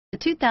The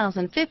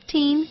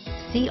 2015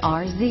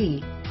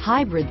 CR-Z.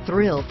 Hybrid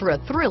thrill for a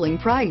thrilling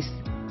price.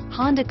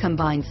 Honda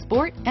combines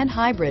sport and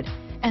hybrid,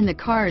 and the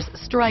car's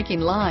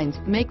striking lines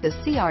make the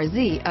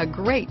CR-Z a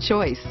great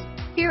choice.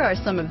 Here are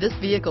some of this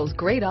vehicle's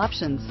great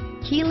options: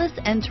 keyless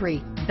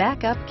entry,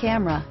 backup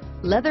camera,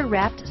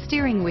 leather-wrapped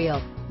steering wheel,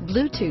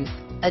 Bluetooth,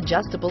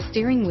 adjustable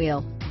steering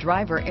wheel,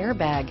 driver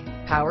airbag,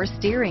 power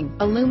steering,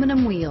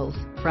 aluminum wheels,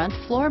 front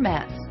floor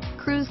mats,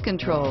 cruise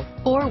control,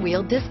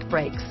 four-wheel disc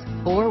brakes,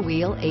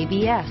 four-wheel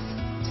ABS,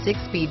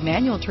 six-speed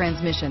manual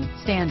transmission,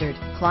 standard,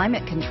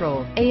 climate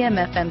control,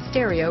 AM/FM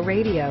stereo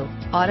radio,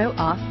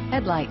 auto-off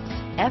headlights,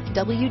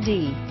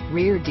 FWD,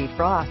 rear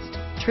defrost,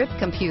 trip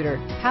computer,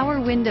 power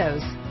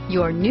windows.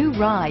 Your new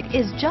ride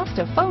is just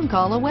a phone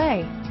call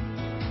away.